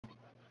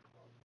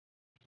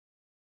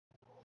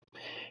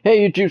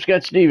Hey YouTube,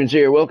 Scott Stevens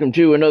here. Welcome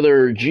to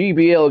another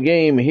GBL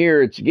game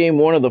here. It's game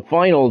one of the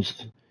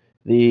finals.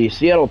 The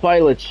Seattle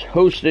Pilots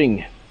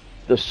hosting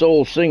the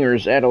Seoul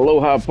Singers at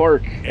Aloha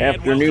Park.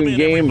 Afternoon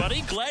game.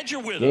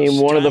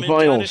 Game one of the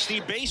finals. Dynasty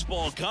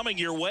baseball coming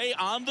your way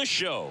on the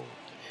show.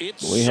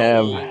 It's we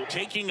Seoul have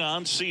taking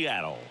on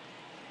Seattle.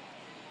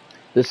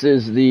 This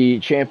is the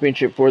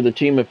championship for the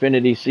Team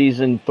Affinity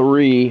Season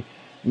 3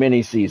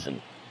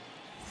 mini-season.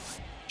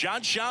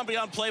 John Shambi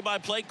on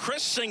play-by-play.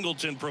 Chris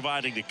Singleton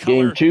providing the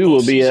color. Game two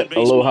will be at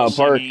Aloha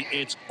Park.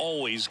 It's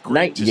always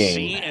great to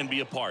see and be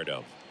a part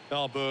of.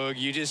 Oh, Boog,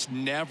 you just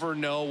never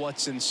know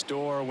what's in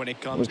store when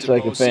it comes Looks to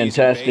like a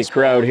fantastic baseball.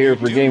 crowd here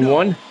for game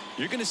one.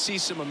 You're going to see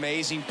some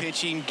amazing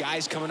pitching,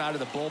 guys coming out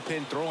of the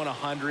bullpen, throwing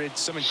 100.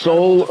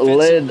 Seoul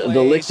led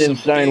the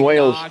Liechtenstein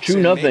Whales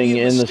 2-0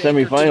 in the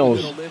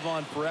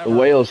semifinals. The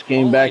Whales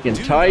came back and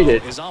tied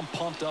it.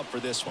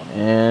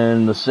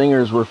 And the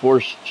Singers were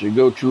forced to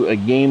go to a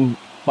game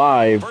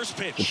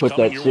 5 to put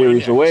that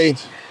series away.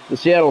 The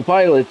Seattle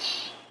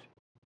Pilots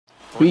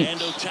beat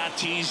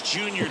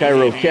the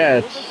Cairo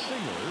Cats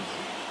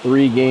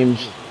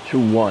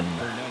 3-1.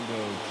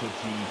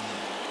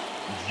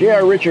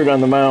 J.R. Richard on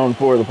the mound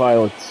for the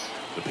Pilots.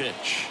 The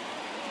pitch.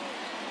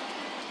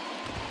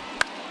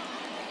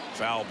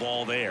 Foul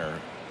ball there.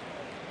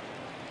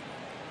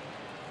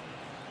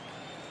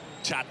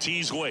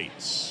 Tatis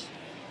waits.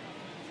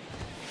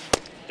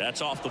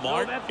 That's off the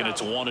mark, and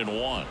it's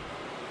 1-1.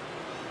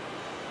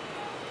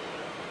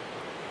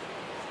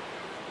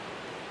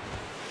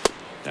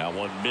 That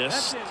one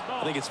missed.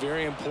 I think it's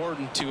very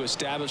important to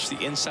establish the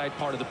inside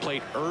part of the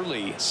plate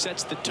early.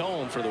 Sets the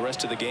tone for the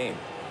rest of the game.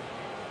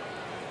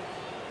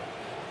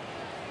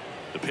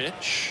 The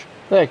pitch.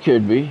 That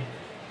could be.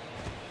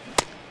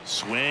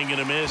 Swing and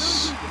a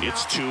miss.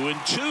 It's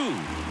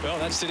 2-2. Well,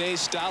 that's today's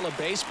style of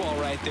baseball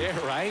right there,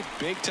 right?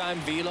 Big-time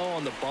velo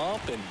on the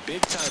bump and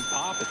big-time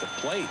pop at the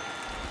plate.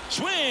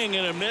 Swing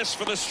and a miss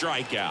for the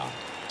strikeout.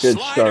 Good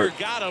Slider start.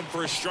 got him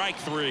for strike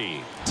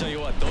 3. Tell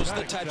you what, those are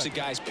the types of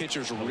guys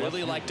pitchers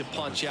really like to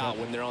punch out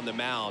when they're on the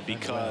mound,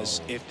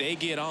 because if they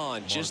get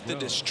on, just the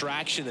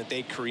distraction that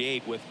they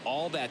create with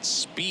all that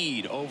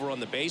speed over on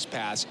the base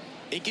pass,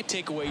 it could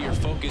take away your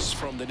focus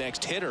from the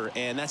next hitter,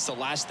 and that's the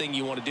last thing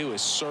you want to do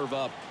is serve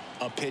up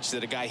a pitch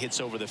that a guy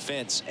hits over the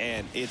fence,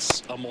 and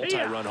it's a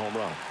multi-run home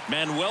run.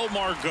 Manuel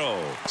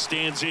Margot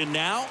stands in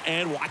now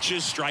and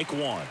watches strike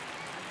 1.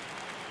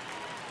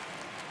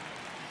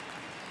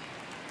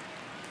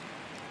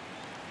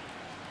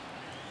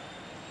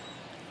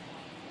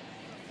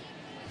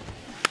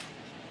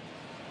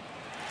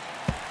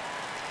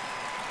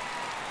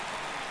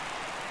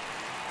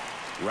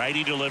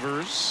 Righty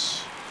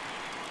delivers.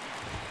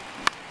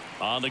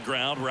 On the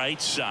ground,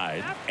 right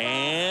side,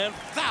 and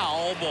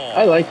foul ball.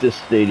 I like this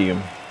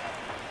stadium.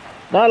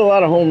 Not a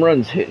lot of home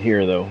runs hit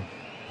here, though.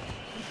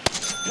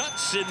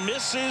 Cuts and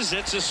misses.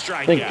 It's a strikeout.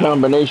 I think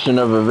combination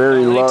of a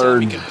very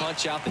large,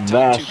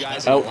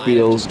 vast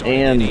outfield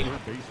and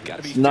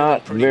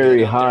not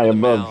very high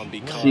above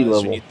sea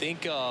level.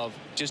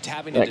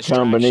 That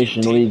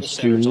combination leads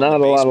to not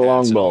a lot of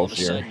long balls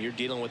here. You're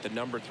dealing with the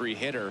number 3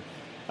 hitter.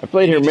 I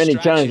played here many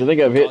times. I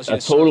think I've hit a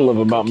total of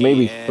about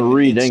maybe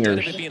 3 dingers. Instead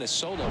of it being a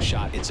solo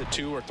shot, it's a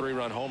 2- or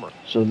 3-run homer.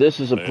 So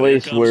this is a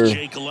place where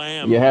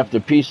you have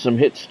to piece some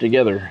hits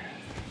together.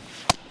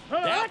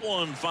 That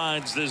one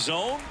finds the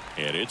zone,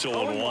 and it's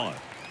 0-1.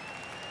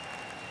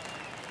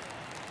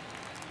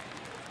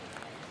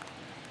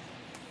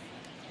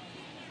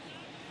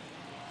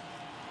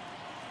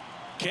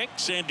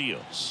 Kicks and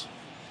deals.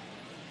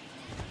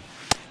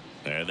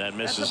 And that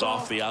misses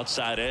off the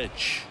outside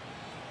edge.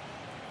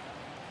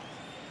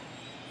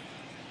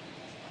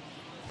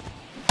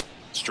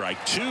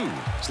 Strike 2.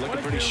 He's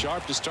looking pretty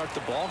sharp to start the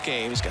ball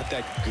game. He's got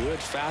that good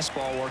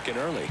fastball working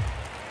early.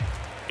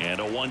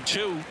 And a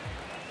 1-2.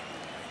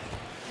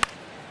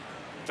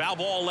 Foul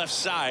ball left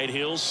side.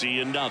 He'll see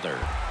another.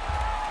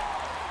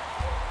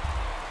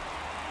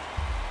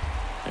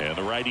 And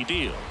the righty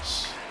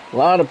deals. A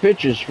lot of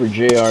pitches for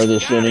JR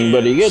this inning,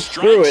 but he gets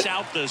through it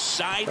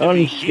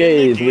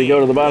unscathed. We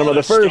go to the bottom of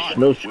the first.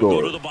 No score.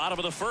 We go to the bottom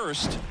of the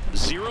first.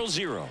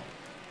 0-0.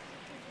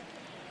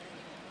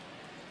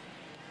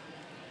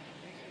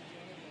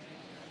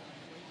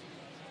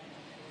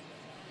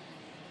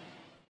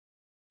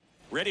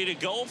 Ready to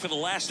go for the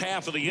last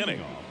half of the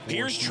inning.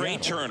 Here's Trey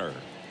Turner.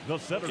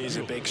 He's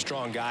a big,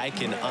 strong guy.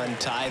 Can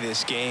untie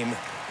this game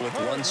with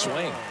one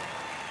swing.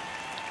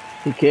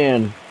 He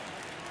can.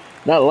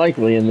 Not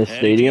likely in this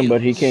stadium,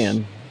 but he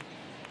can.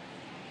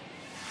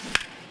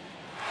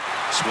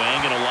 Swing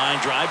and a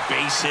line drive.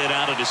 Base hit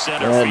out of the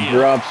center That field.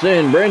 drops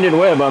in. Brandon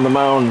Webb on the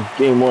mound.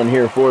 Game 1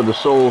 here for the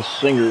Seoul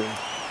Singers.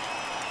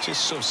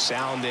 Just so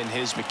sound in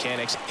his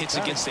mechanics. Hits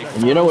against a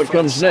And you know what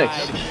comes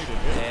next.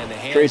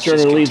 Trey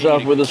Turner leads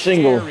off with a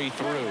single.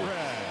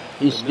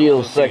 He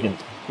steals second.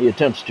 He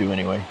attempts to,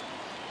 anyway.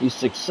 He's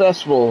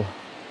successful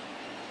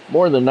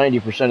more than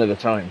 90% of the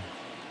time.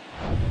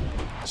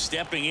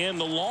 Stepping in,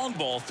 the long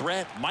ball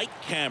threat, Mike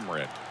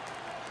Cameron.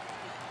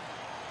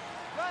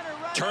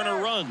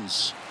 Turner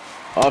runs.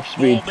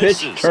 Off-speed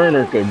pitch.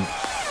 Turner could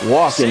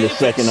walk into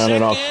second on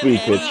an off-speed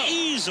pitch.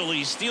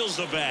 Easily steals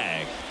the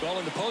bag. Well,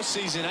 in the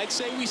postseason, I'd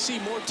say we see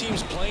more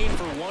teams playing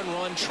for one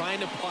run, trying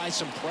to apply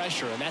some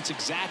pressure, and that's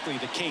exactly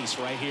the case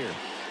right here.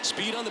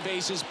 Speed on the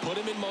bases, put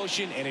him in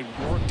motion, and it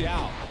worked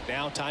out.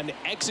 Now time to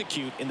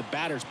execute in the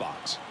batter's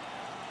box.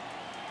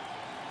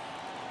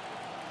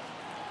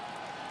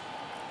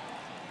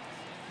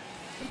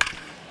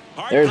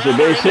 There's a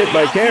base hit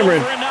by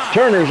Cameron.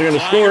 Turner's going to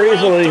score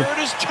easily.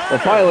 The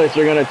Pilots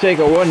are going to take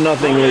a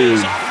 1-0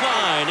 lead.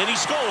 And he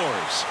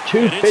scores.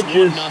 2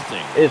 pitches.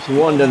 It's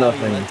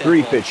 1-0.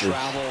 3 pitches.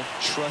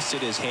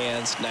 Trusted his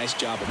hands. Nice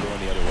job of going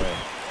the other way.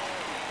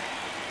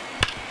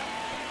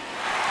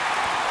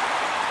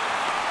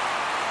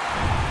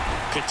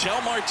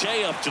 Ketel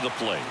Marte up to the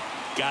plate.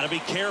 Got to be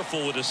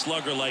careful with a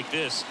slugger like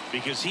this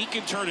because he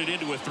can turn it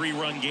into a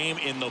 3-run game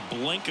in the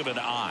blink of an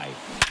eye.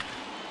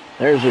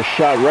 There's a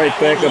shot right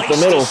back up the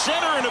middle.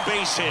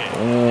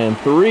 And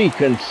 3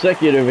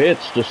 consecutive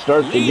hits to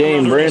start the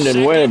game.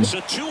 Brandon Webb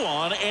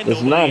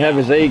does not have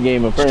his A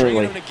game,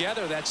 apparently.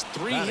 Together, that's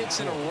 3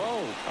 hits in a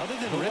row. Other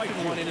than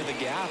ripping one into the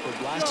gap or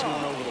blasting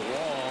one over the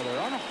wall, there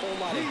aren't a whole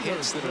lot of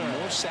hits that are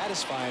more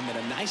satisfying than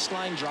a nice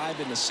line drive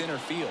into center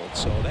field.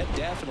 So that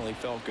definitely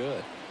felt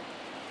good.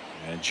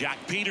 And Jack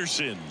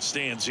Peterson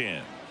stands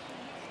in.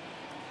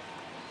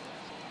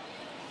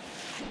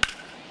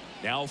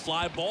 Now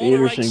fly ball.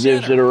 Peterson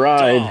gives it a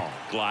ride.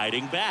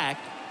 Gliding back.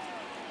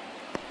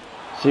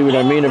 See what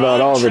I mean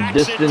about all the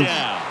distance?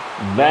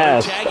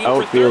 Vast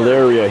outfield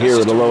area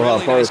here at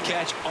Aloha Park.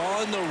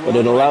 But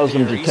it allows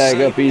him to tag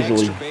up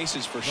easily.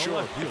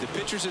 If the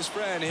pitcher's his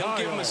friend, he'll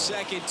give him a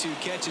second to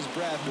catch his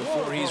breath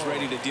before he's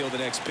ready to deal the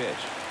next pitch.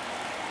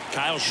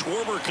 Kyle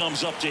Schwarber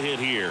comes up to hit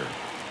here.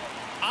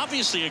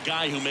 Obviously a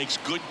guy who makes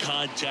good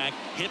contact,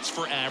 hits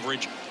for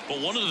average, but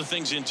one of the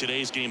things in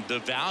today's game, the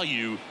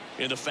value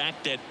in the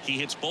fact that he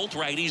hits both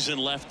righties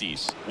and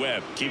lefties.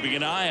 Webb keeping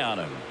an eye on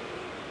him.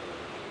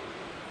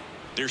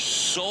 They're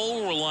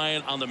so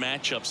reliant on the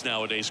matchups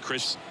nowadays,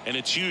 Chris, and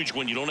it's huge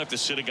when you don't have to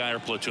sit a guy or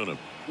platoon him.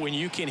 When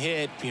you can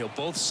hit,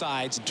 both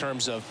sides in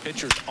terms of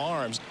pitcher's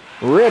arms.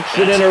 Rips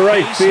it into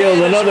right field,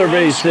 another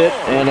base hit,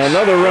 and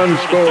another run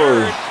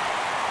scores.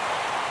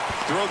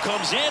 Throw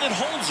comes in and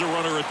holds the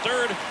runner at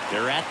third.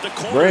 They're at the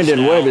corner.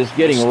 Brandon Webb is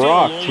getting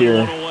rocked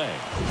here.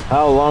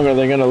 How long are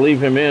they going to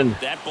leave him in?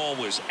 That ball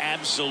was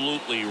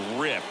absolutely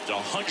ripped.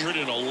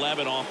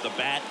 111 off the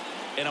bat.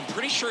 And I'm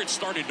pretty sure it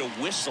started to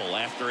whistle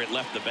after it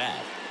left the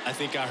bat. I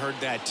think I heard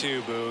that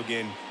too, Boog.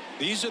 And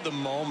these are the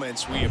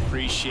moments we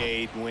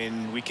appreciate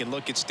when we can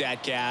look at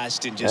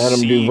StatCast and just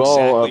see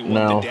exactly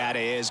what the data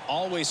is.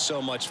 Always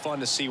so much fun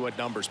to see what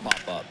numbers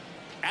pop up.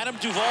 Adam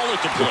Duvall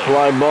at the plate. The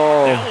fly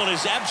ball that one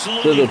is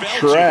absolutely to the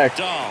track.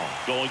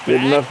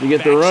 Good enough to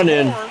get the run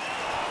in.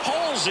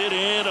 Hauls it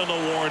in on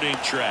the warning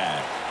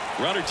track.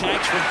 Runner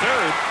tags from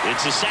third.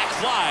 It's a sac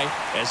fly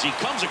as he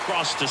comes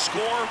across to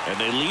score, and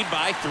they lead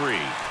by 3.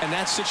 In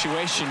that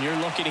situation, you're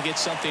looking to get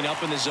something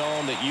up in the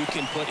zone that you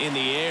can put in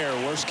the air.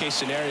 Worst case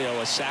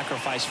scenario, a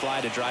sacrifice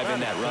fly to drive in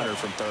that runner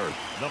from third.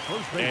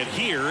 And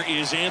here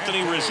is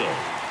Anthony Rizzo.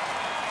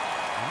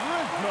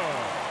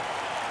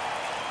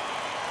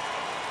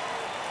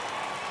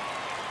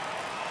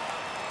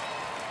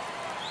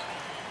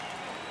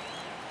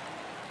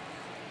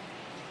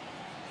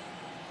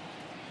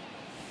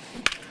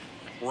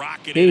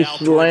 He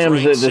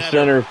slams it to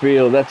center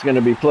field. That's going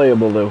to be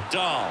playable, though.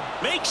 Dahl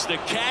makes the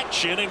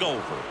catch, inning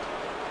over.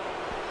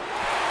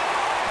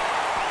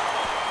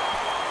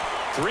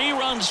 3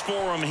 runs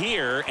for him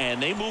here,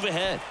 and they move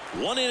ahead.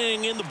 1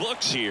 inning in the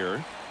books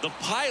here. The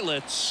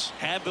Pilots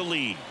have the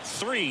lead,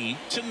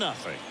 3-0.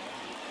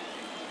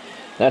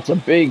 That's a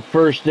big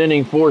first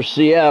inning for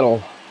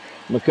Seattle.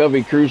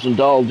 McCovey, Cruz, and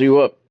Dahl due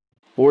up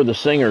for the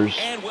Singers.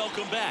 And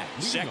welcome back.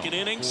 Second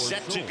inning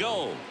set to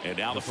go. And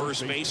now the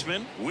first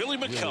baseman, Willie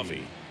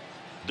McCovey.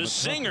 The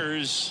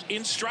Singers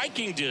in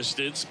striking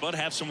distance, but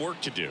have some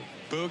work to do.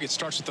 Boog, it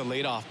starts with the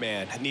leadoff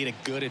man. I need a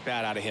good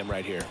at-bat out of him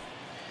right here.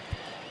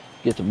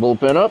 Get the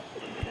bullpen up.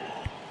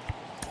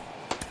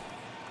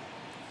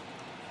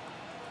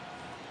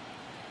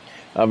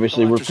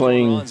 Obviously, we're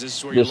playing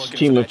this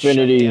Team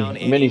Affinity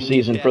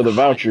mini-season for the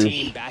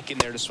vouchers.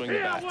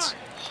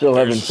 Still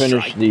haven't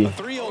finished the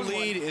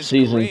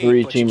Season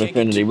 3 Team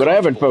Affinity, but I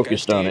haven't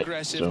focused on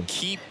it, so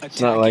it's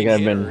not like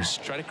I've been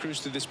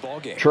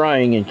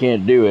trying and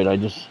can't do it. I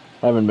just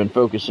haven't been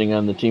focusing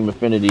on the Team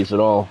Affinities at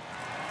all.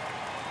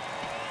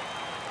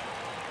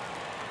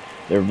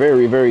 They're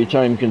very, very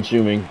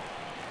time-consuming.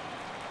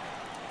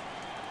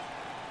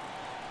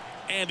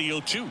 Andy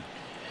 0-2.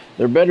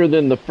 They're better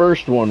than the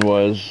first one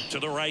was. To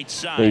the right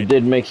side. They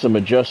did make some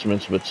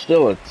adjustments, but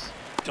still it's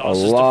a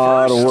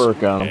lot of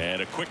work on them.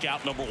 And a quick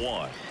out number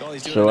 1.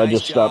 So I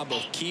just stopped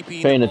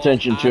paying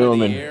attention to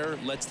them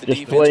and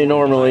just play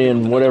normally,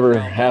 and whatever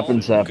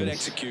happens,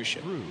 happens.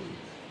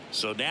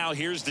 So now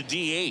here's the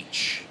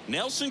DH,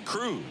 Nelson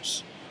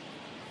Cruz.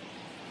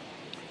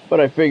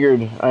 But I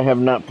figured I have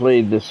not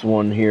played this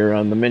one here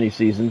on the mini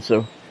season,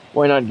 so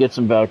why not get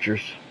some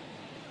vouchers?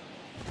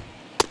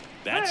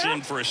 That's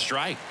in for a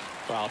strike.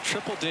 Well,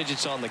 triple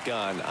digits on the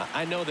gun.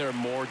 I know there are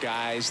more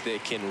guys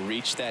that can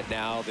reach that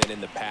now than in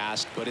the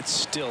past, but it's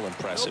still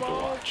impressive to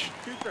watch.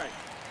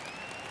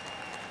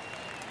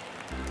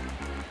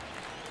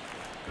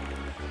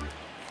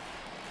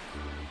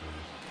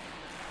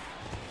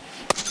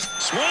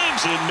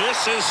 Swings and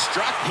misses,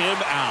 struck him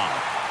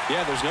out.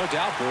 Yeah, there's no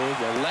doubt,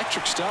 Boog.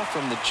 Electric stuff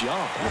from the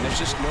jump. I mean, there's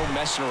just no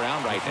messing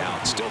around right now.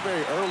 It's still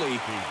very early,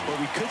 but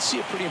we could see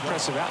a pretty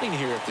impressive outing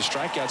here if the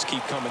strikeouts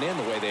keep coming in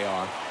the way they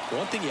are.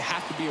 One thing you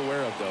have to be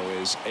aware of, though,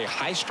 is a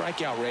high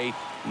strikeout rate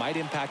might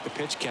impact the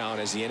pitch count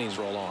as the innings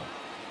roll on.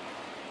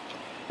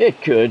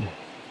 It could.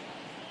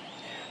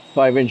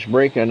 5-inch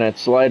break on that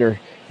slider.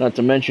 Not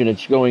to mention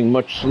it's going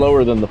much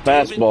slower than the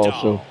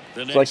fastball, so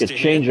it's like a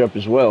changeup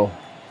as well.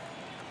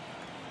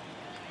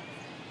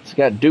 It's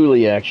got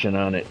dually action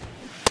on it.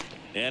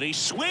 And he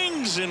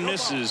swings and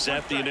misses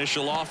at the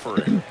initial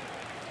offering.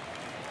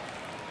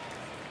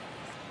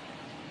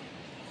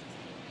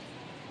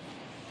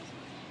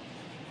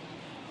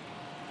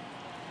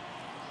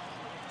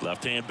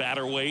 Left-hand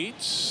batter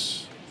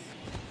waits.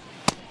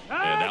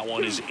 And that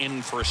one is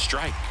in for a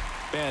strike.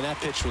 Man, that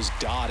pitch was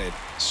dotted.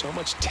 So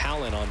much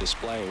talent on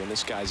display when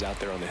this guy's out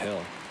there on the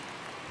hill.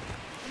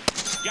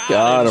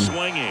 Got him.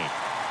 Swinging.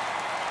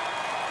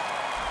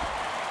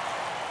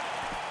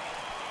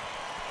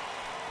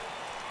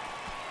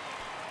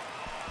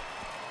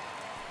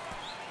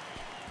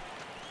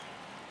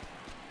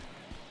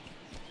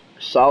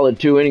 Solid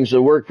 2 innings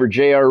of work for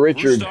J.R.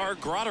 Richard.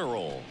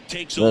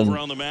 Takes over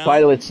on the mound.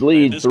 Pilots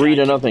lead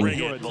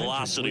 3-0.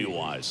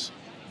 Velocity-wise.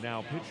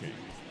 Now pitching,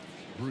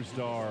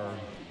 Brusdar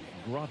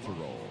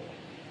Grotterol.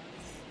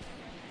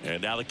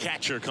 And now the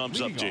catcher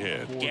comes up to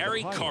hit.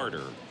 Gary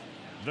Carter.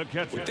 The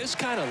catcher. With this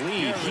kind of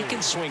lead, he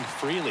can swing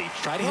freely.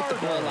 Try to hit the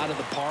ball out of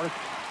the park.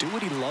 Do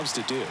what he loves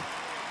to do.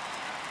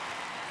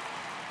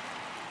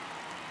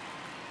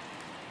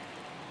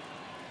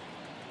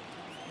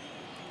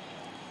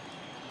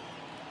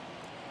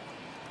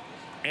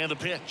 And the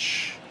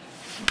pitch.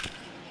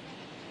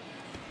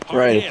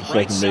 Right at the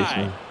second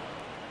baseman.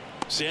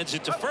 Sends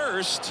it to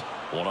first.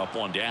 1 up,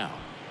 1 down.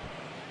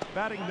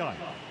 Batting ninth,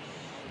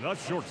 the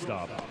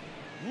shortstop,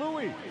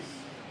 Luis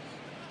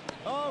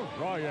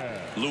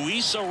Arraez.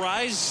 Luis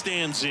Arraez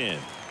stands in.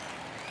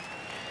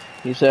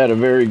 He's had a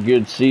very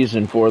good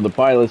season for the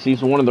Pilots.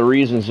 He's one of the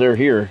reasons they're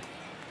here.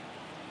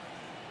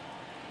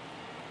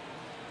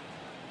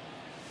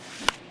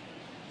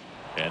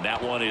 And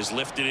that one is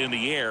lifted in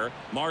the air.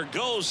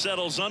 Margot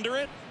settles under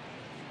it.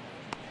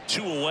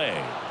 2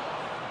 away.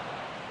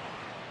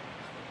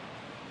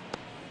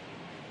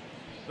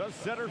 The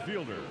center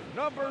fielder,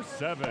 number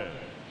 7.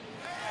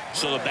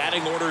 So the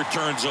batting order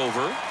turns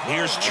over.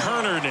 Here's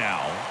Turner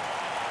now.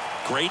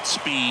 Great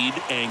speed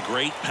and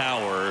great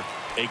power.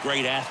 A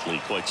great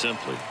athlete, quite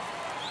simply.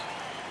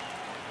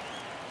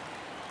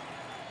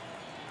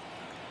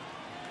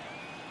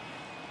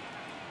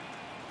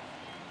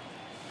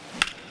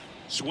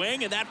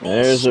 Swing, and that ball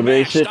there's a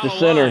base hit to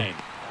center. Line.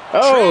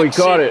 Oh, he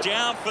caught it.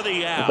 Down for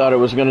the out. I thought it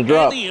was going to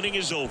drop. And the inning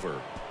is over.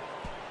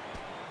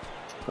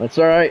 That's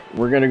all right.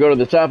 We're going to go to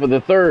the top of the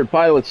third.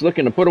 Pilots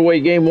looking to put away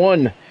game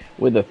 1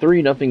 with a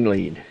 3-0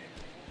 lead.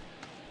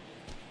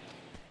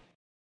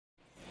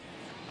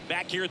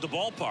 Back here at the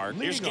ballpark,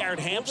 here's Garrett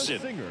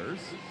Hampson.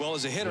 Well,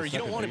 as a hitter, you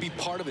don't want to be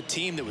part of a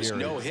team that was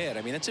no hit.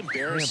 I mean, that's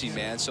embarrassing,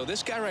 man. So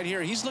this guy right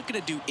here, he's looking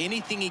to do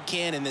anything he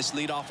can in this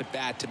leadoff at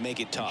bat to make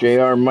it tough.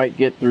 JR might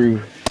get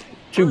through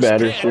 2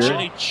 batters here.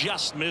 And he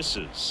just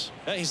misses.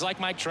 He's like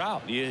Mike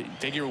Trout. You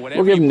figure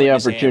whatever. We'll give him the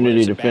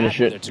opportunity to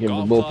finish it. Give the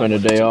bullpen a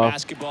day off.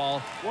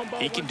 Basketball,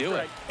 he can do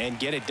it and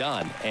get it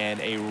done. And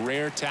a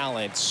rare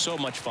talent, so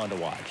much fun to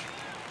watch.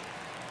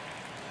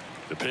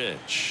 The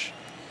pitch.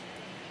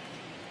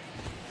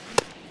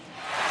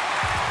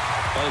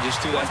 Well, he just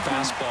threw that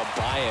fastball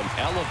by him,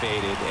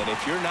 elevated, and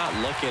if you're not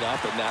looking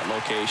up in that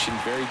location,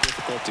 very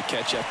difficult to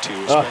catch up to,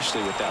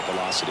 especially with that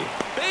velocity.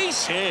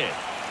 Base hit.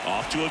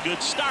 Off to a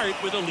good start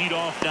with a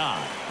leadoff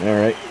dive. All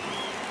right.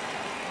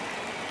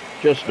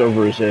 Just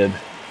over his head.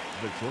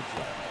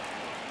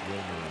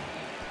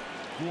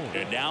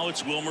 And now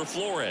it's Wilmer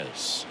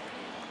Flores.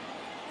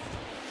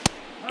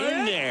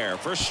 In there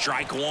for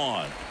strike 1.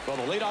 Well,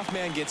 the leadoff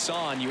man gets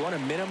on. You want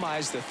to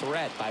minimize the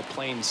threat by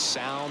playing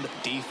sound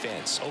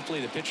defense.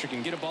 Hopefully the pitcher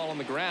can get a ball on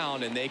the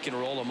ground and they can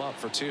roll him up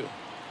for 2.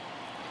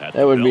 That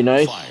would be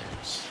nice.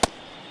 Fires.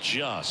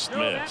 Just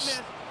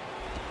missed.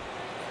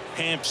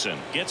 Hampson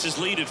gets his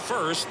lead at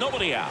first.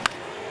 Nobody out.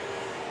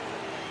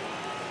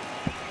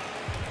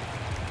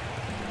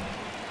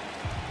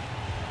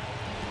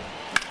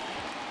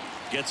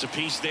 Gets a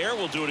piece there.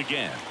 We'll do it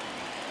again.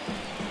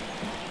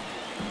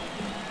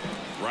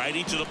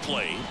 Righty to the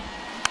plate.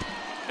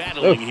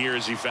 Battling here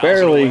as he fouls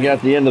barely away.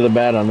 got the end of the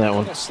bat on that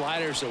one.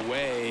 Sliders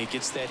away,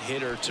 gets that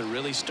hitter to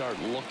really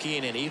start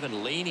looking and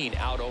even leaning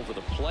out over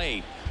the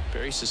plate.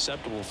 Very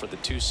susceptible for the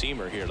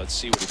 2-seamer here. Let's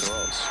see what he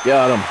throws.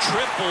 Got him.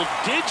 Triple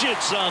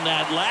digits on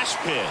that last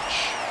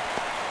pitch.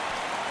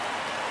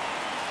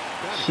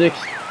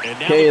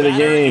 6th K of the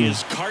game.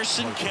 Is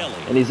Carson Kelly.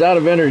 And he's out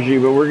of energy,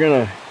 but we're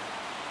going to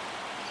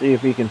See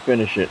if he can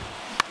finish it.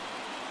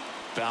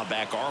 Foul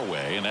back our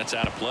way, and that's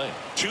out of play.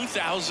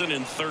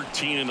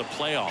 2013 in the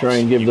playoffs. Try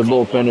and give the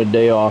bullpen a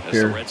day off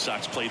here. The Red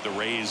Sox played the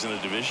Rays in the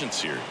division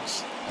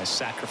series. I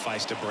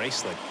sacrificed a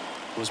bracelet.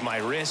 It was my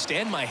wrist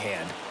and my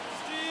hand.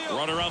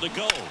 Runner on the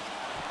go.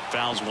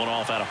 Fouls one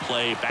off out of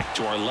play. Back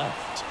to our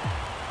left.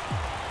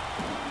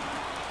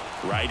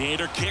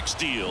 Right-hander kicks,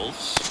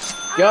 deals.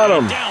 Got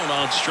him. Down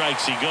on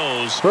strikes he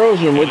goes.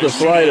 Frozen with the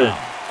slider.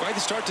 Quite the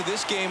start to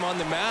this game on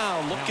the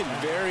mound. Looking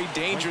very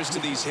dangerous to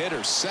these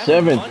hitters.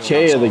 7th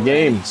K of the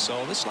game.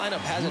 So this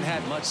lineup hasn't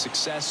had much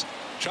success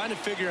trying to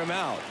figure him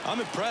out. I'm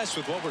impressed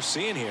with what we're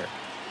seeing here.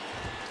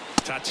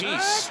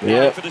 Tatis.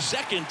 Yep. For the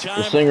second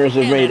time. The Singers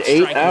have made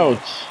 8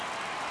 outs.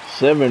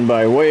 7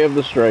 by way of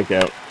the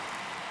strikeout.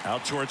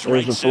 Out towards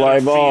There's right a fly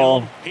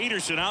ball.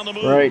 Peterson on the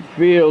move. Right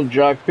field.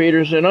 Jock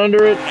Peterson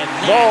under it.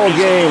 Ball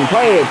game.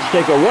 Pirates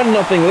take a 1-0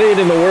 lead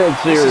in the World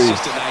Series. This is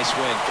just a nice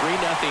win. 3-0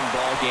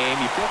 ball game.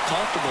 You feel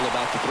comfortable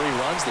about the 3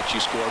 runs that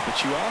you scored,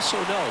 but you also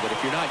know that if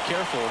you're not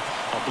careful,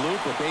 a bloop,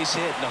 a base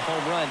hit, and a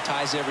home run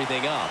ties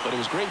everything up. But it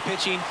was great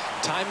pitching.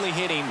 Timely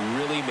hitting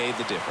really made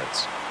the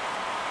difference.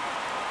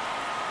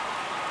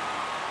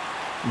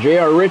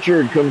 J.R.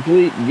 Richard,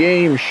 complete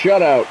game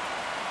shutout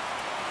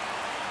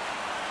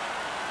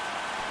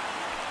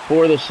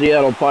for the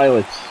Seattle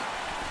Pilots.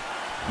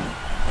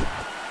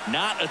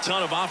 Not a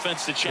ton of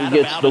offense to chat He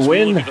gets about the as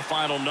win. we look at the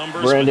final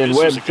numbers. Brandon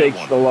Webb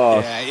takes the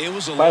loss. Yeah, it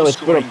was a Pilots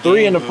put up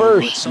 3 in the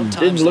first and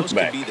didn't look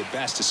back. Be the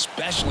best,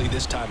 especially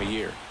this time of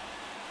year.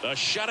 A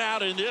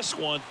shutout in this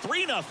one.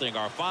 3-0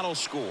 our final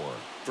score.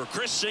 For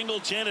Chris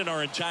Singleton and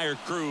our entire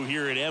crew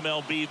here at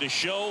MLB The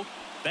Show,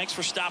 thanks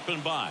for stopping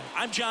by.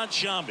 I'm John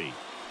Shambi.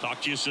 Talk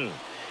to you soon.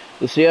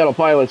 The Seattle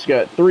Pilots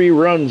got 3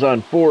 runs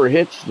on 4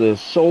 hits. The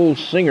Seoul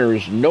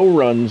Singers, no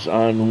runs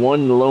on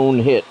 1 lone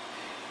hit.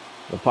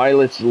 The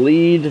Pilots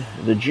lead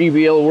the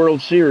GBL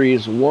World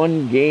Series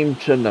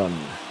 1-0.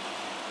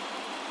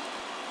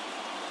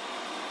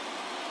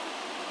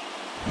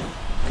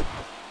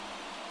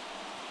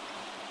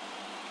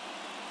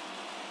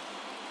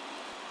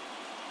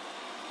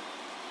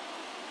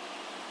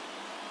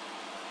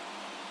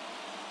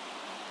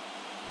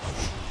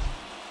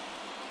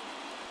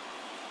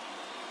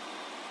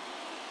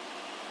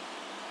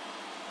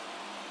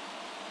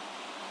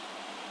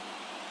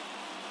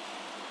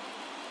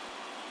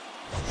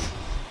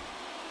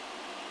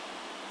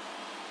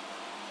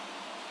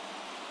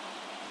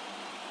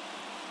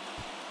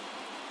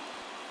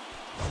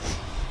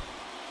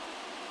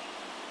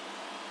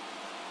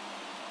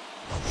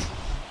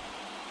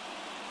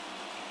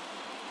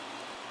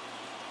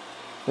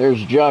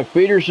 There's Jock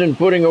Peterson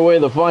putting away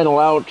the final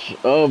out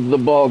of the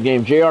ball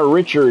game. J.R.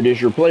 Richard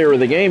is your player of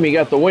the game. He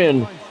got the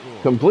win.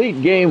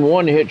 Complete game,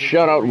 1-hit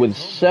shutout with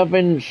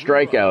 7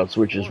 strikeouts,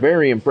 which is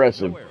very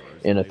impressive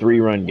in a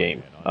 3-run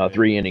game,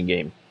 3-inning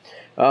game.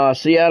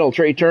 Seattle,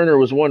 Trey Turner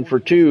was 1 for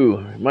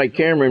 2. Mike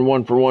Cameron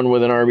 1 for 1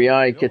 with an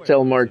RBI.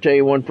 Ketel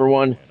Marte 1 for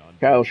 1.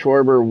 Kyle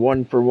Schwarber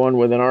 1 for 1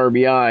 with an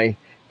RBI.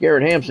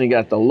 Garrett Hampson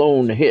got the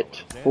lone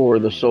hit for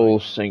the Seoul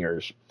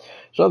Singers.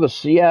 So the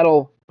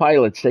Seattle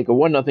Pilots take a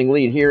 1-0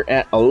 lead here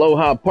at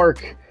Aloha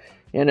Park.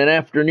 In an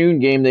afternoon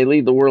game, they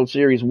lead the World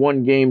Series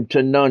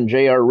 1-0.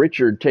 J.R.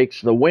 Richard takes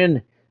the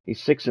win.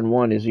 He's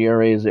 6-1. His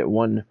ERA is at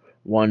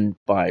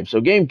 1.15. So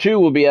game 2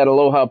 will be at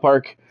Aloha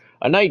Park,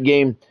 a night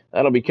game.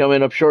 That'll be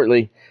coming up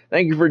shortly.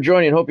 Thank you for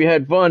joining. Hope you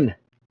had fun.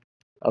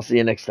 I'll see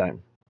you next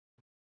time.